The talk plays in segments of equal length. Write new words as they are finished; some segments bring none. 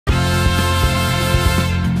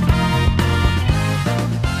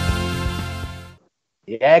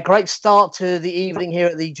Yeah, great start to the evening here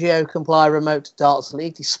at the GeoComply Remote Darts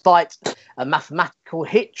League. Despite a mathematical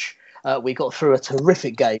hitch, we got through a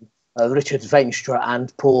terrific game. Richard Veenstra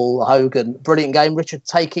and Paul Hogan. Brilliant game. Richard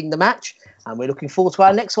taking the match. And we're looking forward to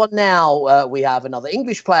our next one now. We have another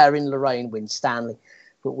English player in Lorraine, Winstanley.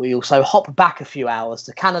 But we also hop back a few hours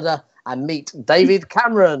to Canada and meet David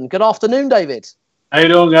Cameron. Good afternoon, David. How you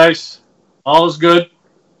doing, guys? All is good.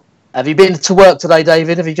 Have you been to work today,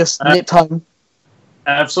 David? Have you just nipped home?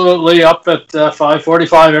 Absolutely, up at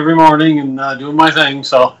 5:45 every morning and doing my thing,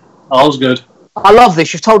 so all's good. I love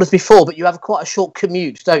this. You've told us before, but you have quite a short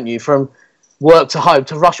commute, don't you, from work to home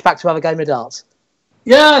to rush back to have a game of darts?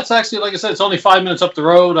 Yeah, it's actually, like I said, it's only 5 minutes up the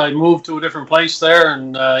road. I moved to a different place there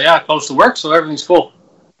and, close to work, so everything's cool.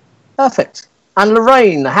 Perfect. And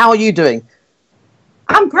Lorraine, how are you doing?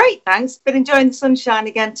 I'm great, thanks. Been enjoying the sunshine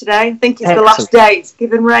again today. I think it's the last day. It's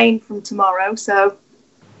given rain from tomorrow, so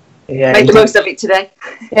make the most of it today.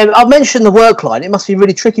 Yeah, I mentioned the work line. It must be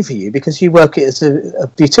really tricky for you because you work as a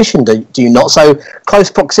beautician, do you not? So close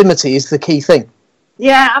proximity is the key thing.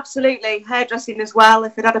 Yeah, absolutely. Hairdressing as well.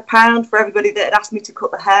 If it had £1 for everybody that had asked me to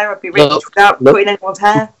cut the hair, I'd be rich without cutting anyone's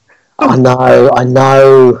hair. I know.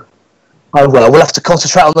 Oh, well, we'll have to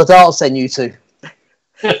concentrate on the darts then, you two.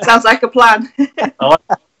 Sounds like a plan.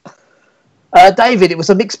 David, it was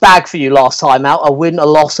a mixed bag for you last time out. A win, a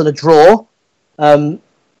loss and a draw.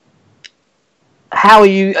 How are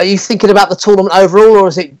you? Are you thinking about the tournament overall, or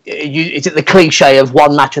is it the cliche of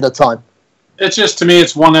one match at a time? It's just, to me,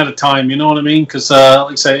 it's one at a time. You know what I mean? Because,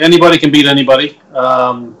 like I say, anybody can beat anybody.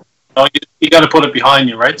 You got to put it behind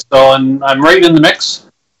you, right? So, and I'm right in the mix.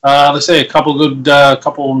 Let's say a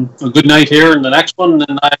good night here, and the next one,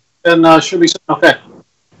 and I should be okay.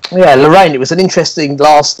 Yeah, Lorraine, it was an interesting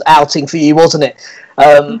last outing for you, wasn't it?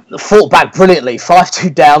 Fought back brilliantly,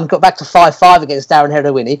 5-2 down, got back to 5-5 against Darren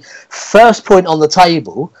Herodwini. First point on the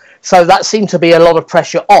table, so that seemed to be a lot of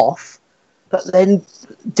pressure off, but then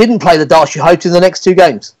didn't play the darts you hoped in the next two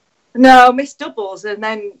games. No, missed doubles, and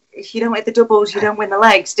then if you don't hit the doubles, you don't win the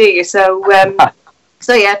legs, do you? So, yeah,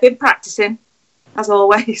 I've been practicing, as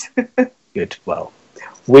always. Good, well,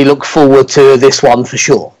 we look forward to this one for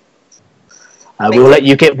sure. We'll let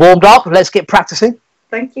you get warmed up. Let's get practicing.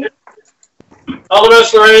 Thank you. All the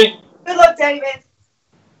best, Lorraine. Good luck, David.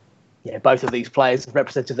 Yeah, both of these players have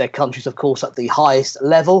represented their countries, of course, at the highest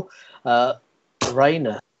level.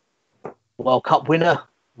 Lorraine, World Cup winner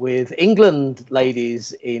with England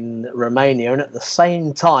ladies in Romania. And at the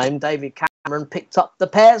same time, David Cameron picked up the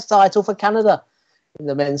pairs title for Canada in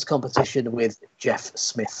the men's competition with Jeff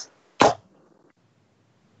Smith.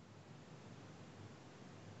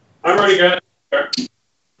 I'm ready, guys.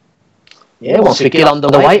 Yeah, once we get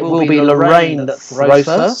underway, it will be Lorraine that throws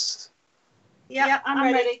first. Yeah,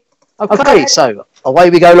 I'm ready. Okay, so away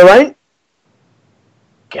we go, Lorraine.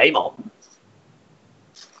 Game on.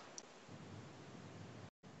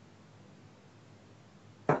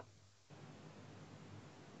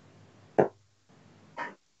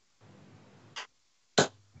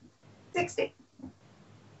 $60.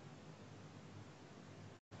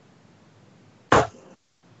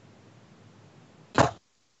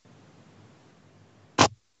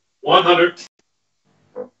 100.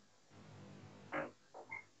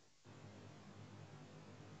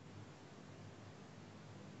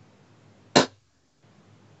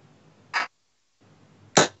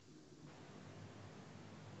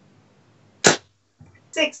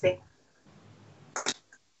 60.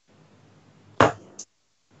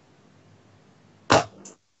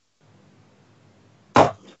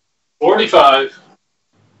 45.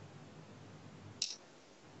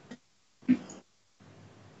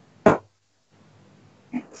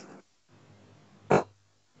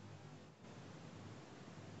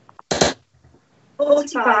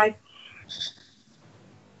 45.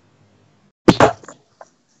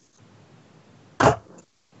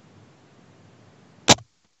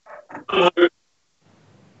 100.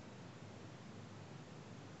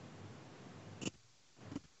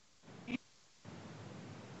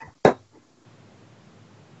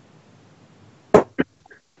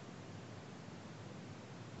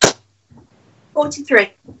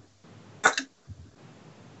 43.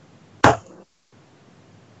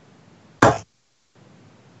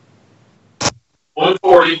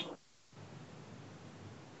 140.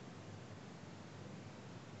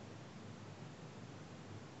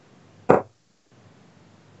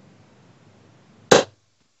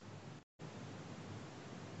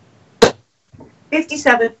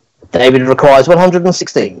 57. David requires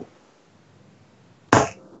 116.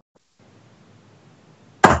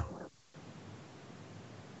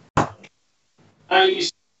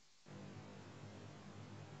 90.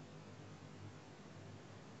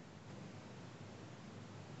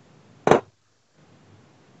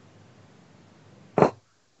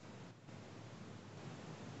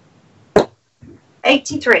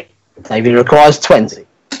 83. David requires 20.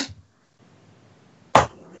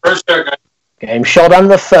 First start, guys. Game shot on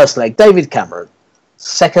the first leg, David Cameron.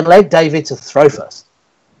 Second leg, David to throw first.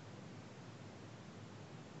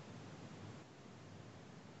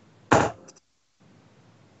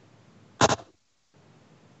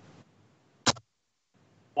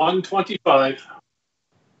 $125.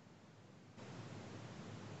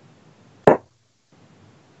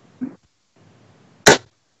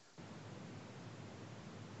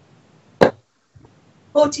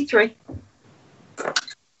 $43.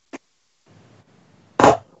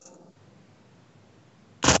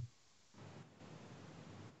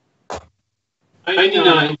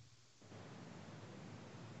 $99.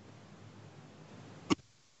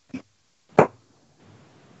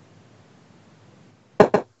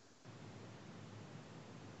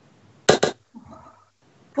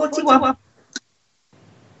 $41.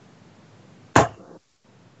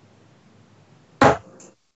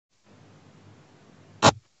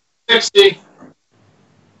 $60.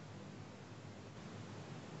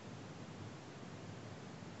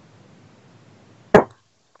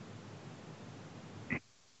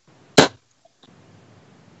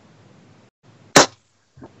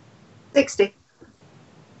 $60.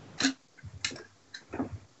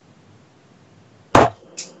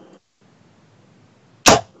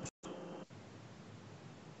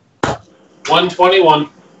 $121.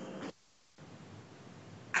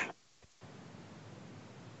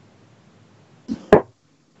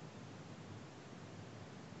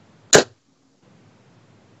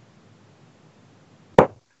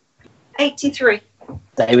 $83.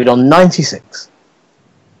 David on 96.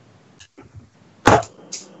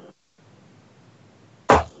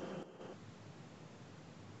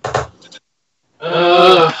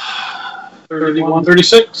 Uh, 31,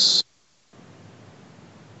 36.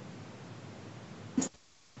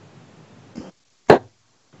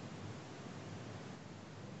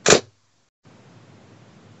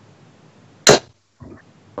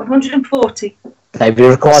 $140. David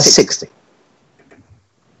requires 60.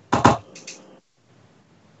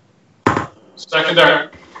 Second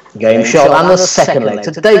dart. Game shot and the second leg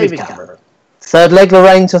to David Cameron. Third leg,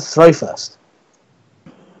 Lorraine to throw first.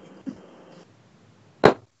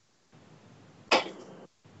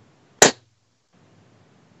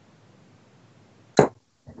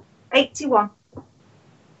 $81.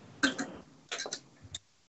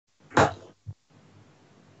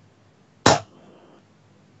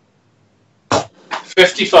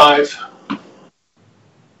 $55.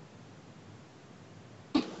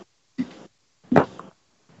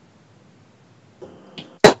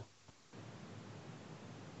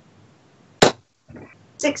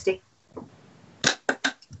 $60.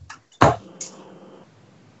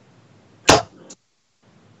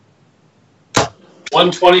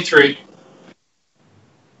 $123.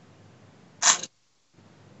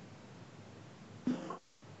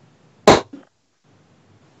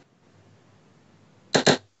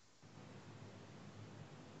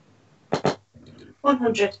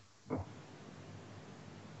 $100.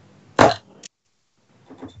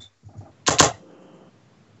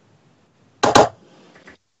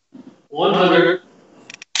 $100.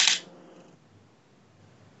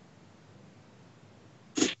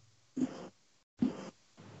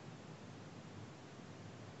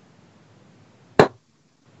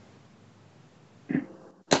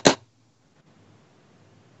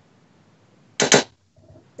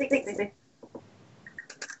 $60.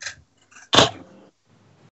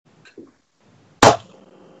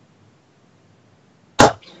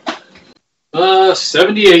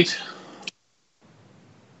 $78.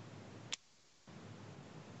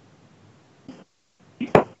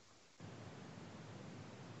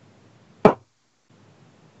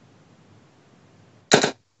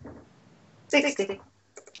 $60.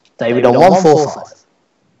 David on 145.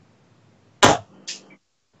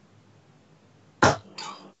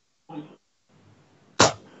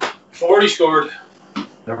 $40 scored.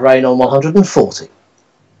 Lorraine on 140.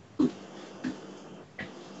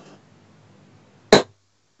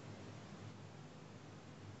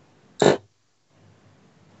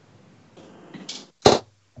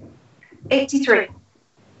 $83.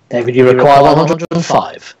 David, you require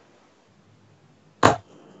 105.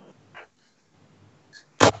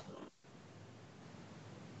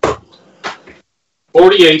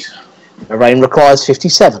 $48. Lorraine requires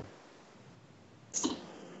 57.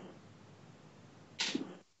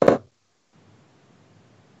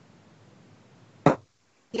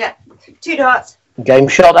 Yeah. 2 darts. Game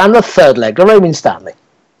shot and the third leg, Lorraine Winstanley.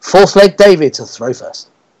 Fourth leg, David to throw first.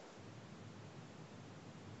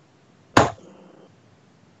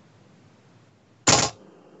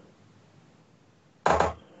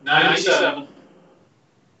 97.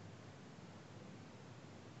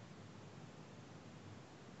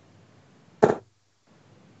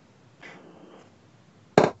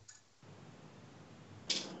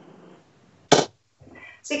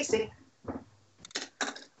 60.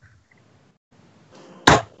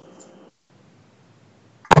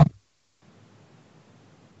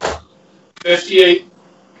 58.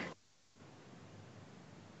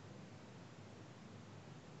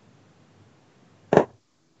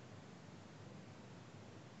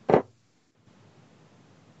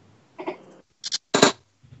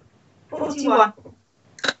 41.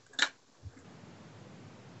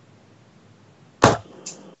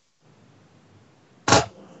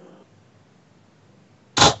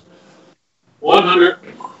 100.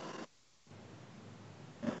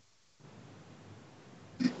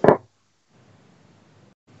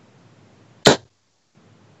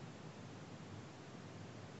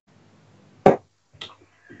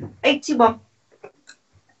 81.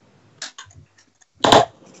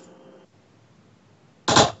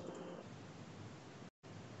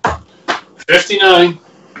 59.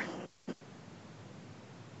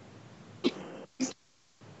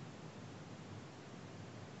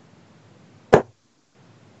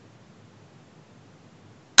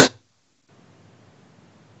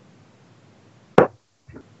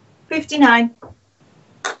 59.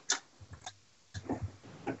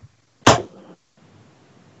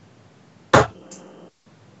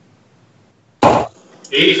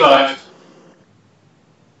 85.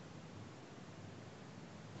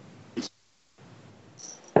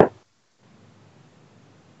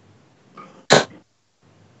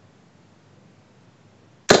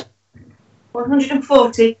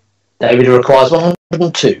 140. David requires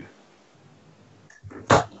 102.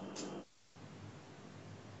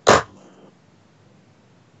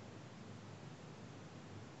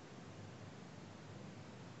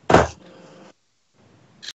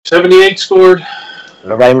 78 scored.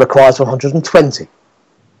 Lorraine requires 120.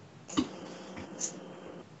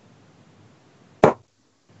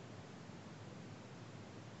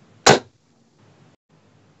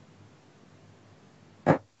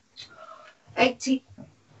 80.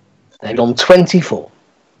 David on 24.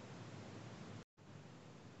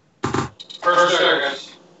 First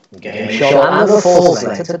guys. Game shot and the fourth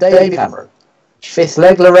leg to David Cameron. Fifth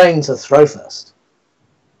leg, Lorraine to throw first.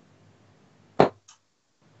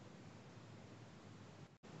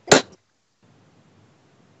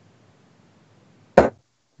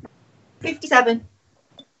 57.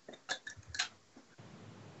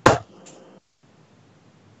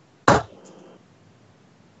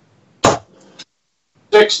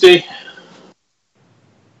 60.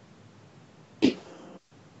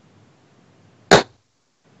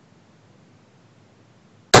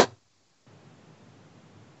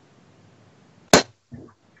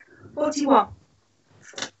 41.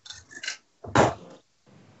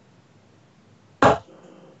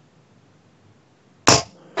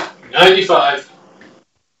 95.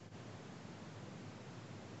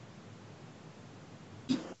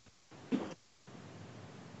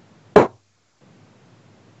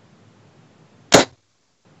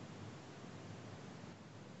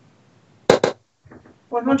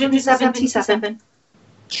 177.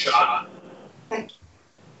 Shot. Thank you.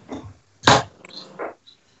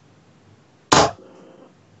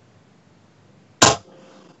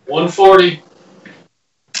 140.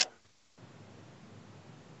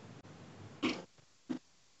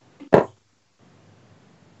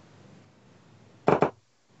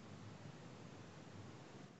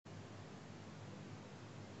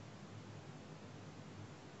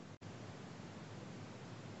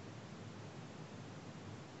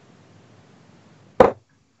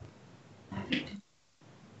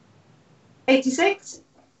 86.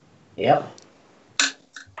 Yep.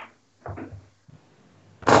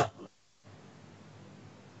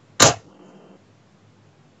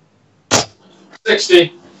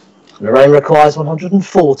 60. Lorraine requires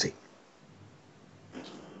 140.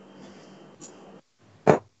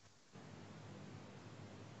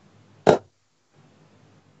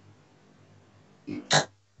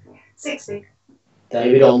 60.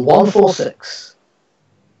 David on 146.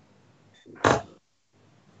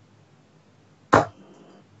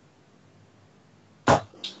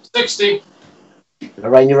 60.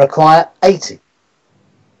 Lorraine, you require 80.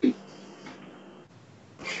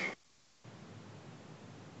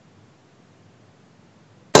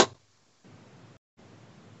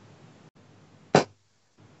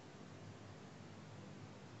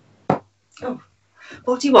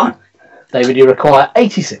 41. David, you require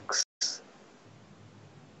 86.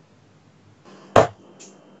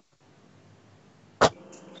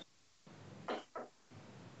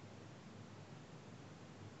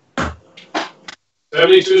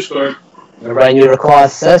 72 scored. Lorraine, you require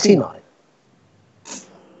 39.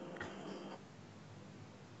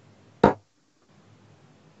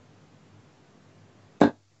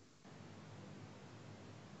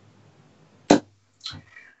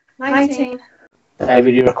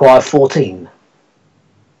 David, you require 14.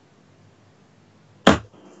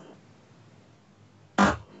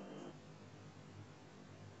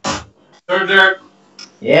 Third there.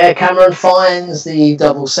 Yeah, Cameron finds the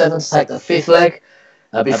double seven to take the fifth leg.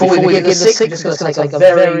 Before we begin the sixth, we're just going to take a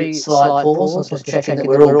very slight pause. Just checking that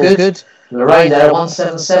we're all good. Lorraine there,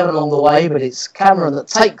 177 along the way, but it's Cameron that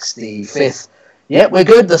takes the fifth. Yep, we're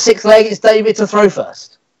good. The sixth leg is David to throw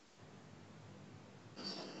first.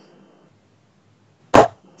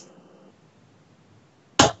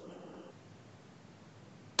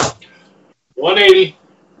 $180.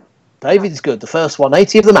 David's good. The first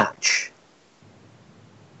 180 of the match.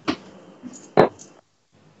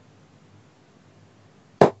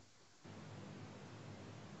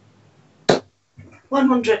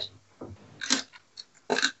 $100.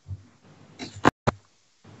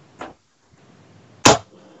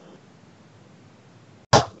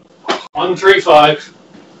 $135.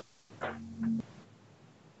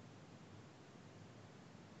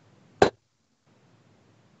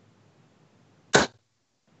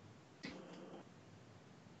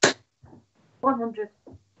 $100.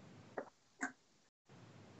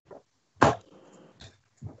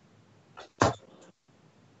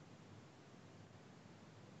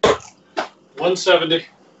 $170.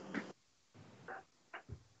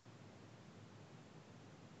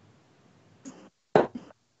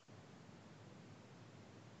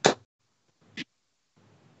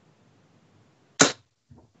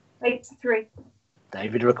 $83.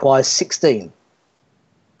 David requires 16.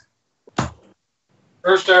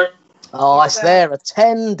 First start. Oh, it's there. A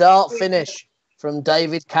 10 dart finish from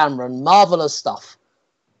David Cameron. Marvellous stuff.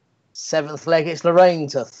 Seventh leg, it's Lorraine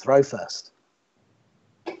to throw first.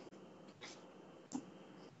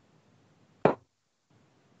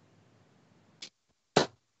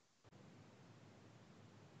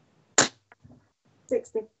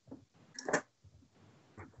 $60.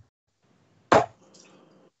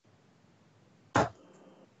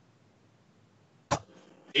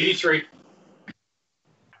 $83.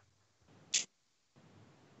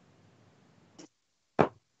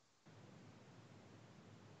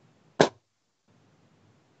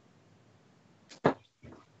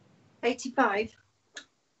 $85.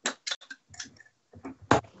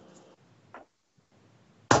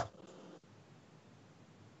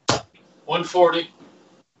 $140.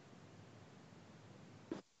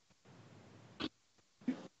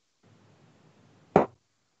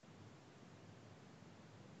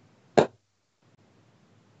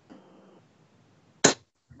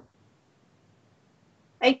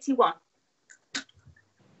 $81.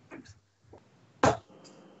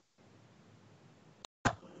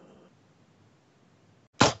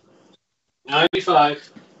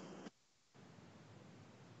 $95.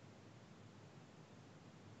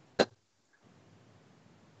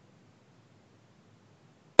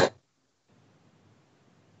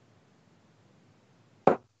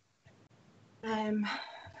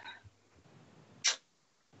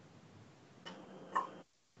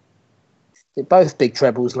 They're both big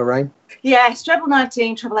trebles, Lorraine. Yes, treble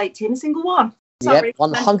 19, treble 18, a single one. Yep,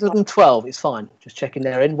 112. It's fine. Just checking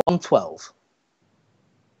they're in. 112.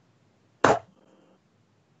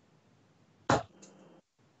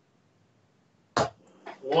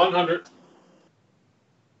 $100.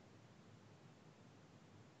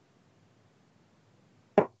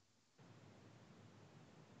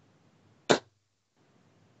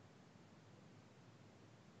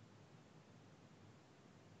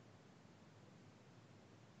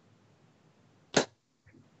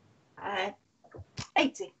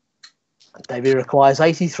 $80. David requires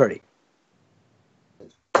 83.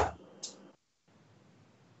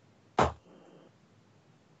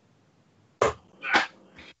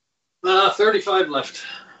 35 left.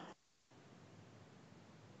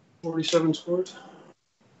 47 scored.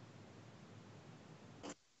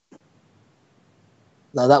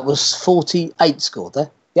 No, that was 48 scored there.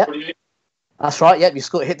 Yep. 48. That's right. Yep, you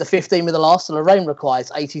scored, hit the 15 with the last, and Lorraine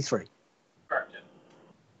requires 83. Correct.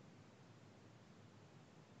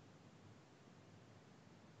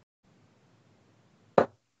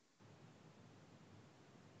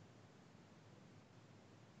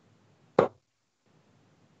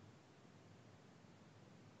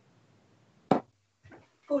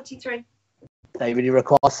 $43. David, you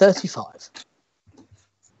require 35.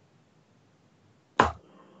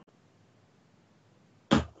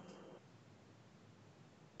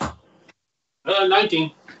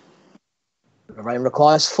 $19. Lorraine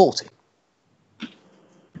requires 40.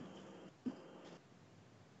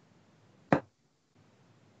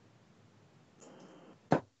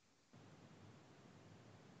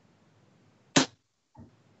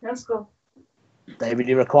 Let's go. David,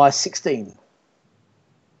 you require 16.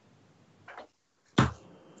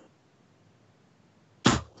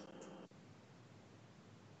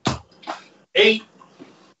 Eight.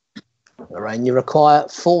 Lorraine, you require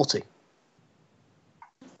 40.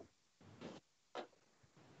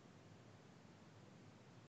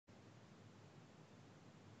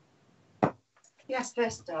 Yes,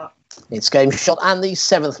 first start. It's game shot and the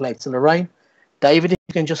 7th leg to Lorraine. David, if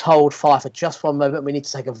you can just hold fire for just one moment, we need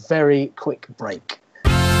to take a very quick break.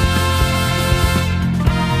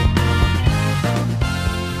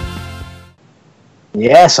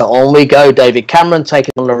 Yeah, so on we go. David Cameron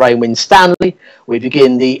taking on Lorraine Winstanley. We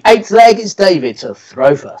begin the 8th leg. It's David to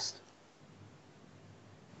throw first.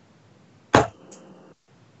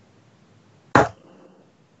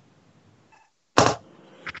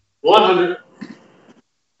 $100.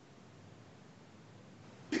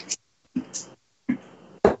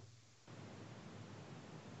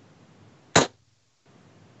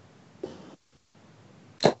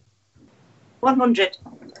 $100.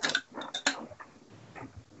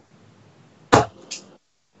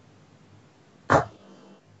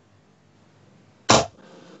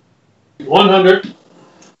 $100.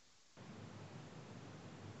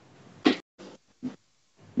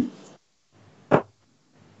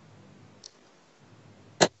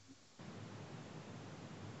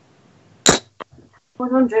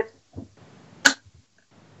 $100.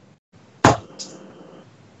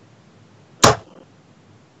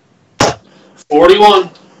 $41.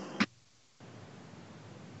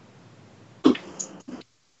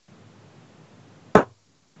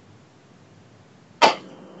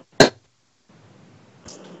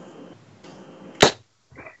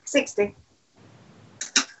 $60.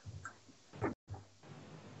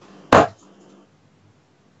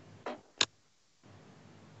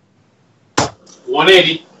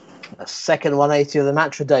 $180. A second 180 of the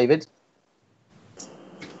match for David.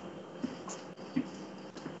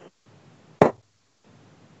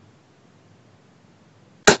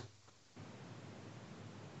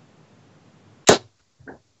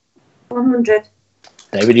 $100.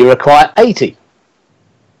 David, you require 80.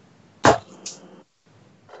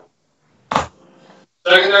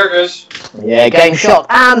 Second there, guys. Yeah, game shot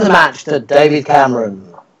and the match to David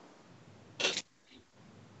Cameron.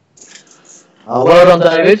 Oh, well done,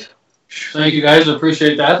 David. Thank you, guys. I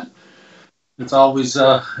appreciate that. It's always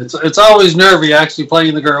it's always nervy actually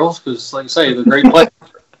playing the girls because, like I say, they're great players.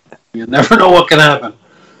 You never know what can happen.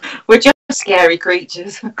 We're just scary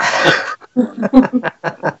creatures.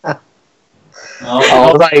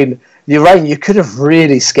 Oh, Lorraine, you could have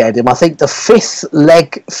really scared him. I think the 5th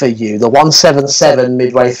leg for you, the 177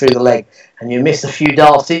 midway through the leg, and you missed a few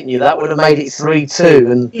darts, didn't you? That would have made it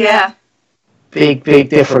 3-2, and Yeah. big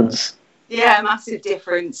difference. Yeah, massive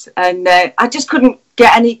difference. And I just couldn't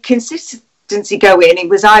get any consistency going. It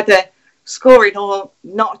was either scoring or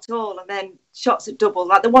not at all. And then shots at double,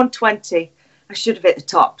 like the 120, I should have hit the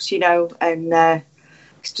tops, you know, and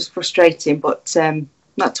it's just frustrating. But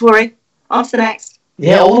not to worry. On to the next.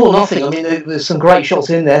 Yeah, all or nothing. I mean, there's some great shots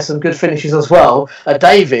in there, some good finishes as well.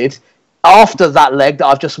 David, after that leg that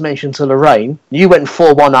I've just mentioned to Lorraine, you went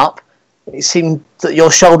 4-1 up. It seemed that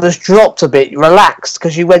your shoulders dropped a bit, relaxed,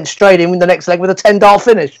 because you went straight in with the next leg with a 10-dart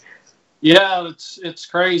finish. Yeah, it's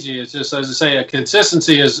crazy. It's just, as I say, a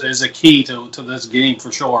consistency is a key to this game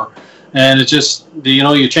for sure. And it's just, you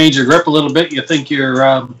know, you change your grip a little bit. You think you're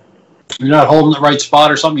not holding the right spot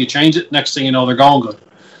or something. You change it. Next thing you know, they're going good.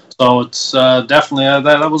 So it's definitely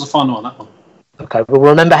that was a fun one. That one. Okay, well,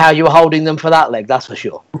 remember how you were holding them for that leg. That's for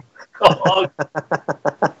sure.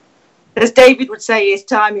 As David would say, his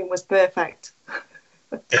timing was perfect.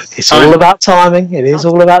 It's all about timing. It is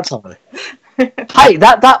all about timing. Hey,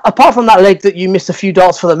 that apart from that leg that you missed a few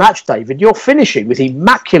darts for the match, David, your finishing was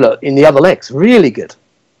immaculate in the other legs. Really good.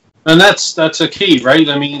 And that's a key, right?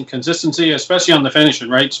 I mean, consistency, especially on the finishing,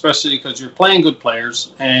 right? Especially because you're playing good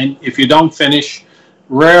players, and if you don't finish,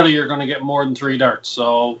 rarely you're going to get more than 3 darts.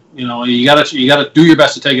 So you know you gotta do your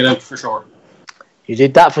best to take it out for sure. You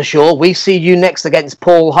did that for sure. We see you next against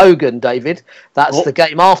Paul Hogan, David. That's the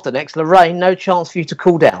game after next. Lorraine, no chance for you to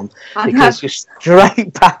cool down because you're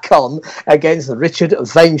straight back on against Richard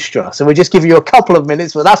Veenstra. So we'll just give you a couple of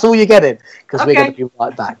minutes, but that's all you're getting because we're going to be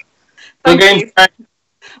right back. Good game.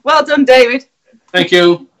 Well done, David. Thank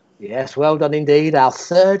you. Yes, well done indeed. Our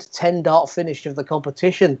third 10-dart finish of the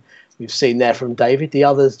competition we've seen there from David. The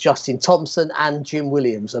others, Justin Thompson and Jim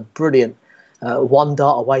Williams, are brilliant. 1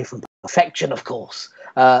 dart away from Perfection, of course.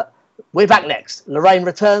 We're back next. Lorraine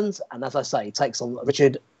returns, and as I say, takes on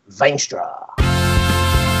Richard Veenstra.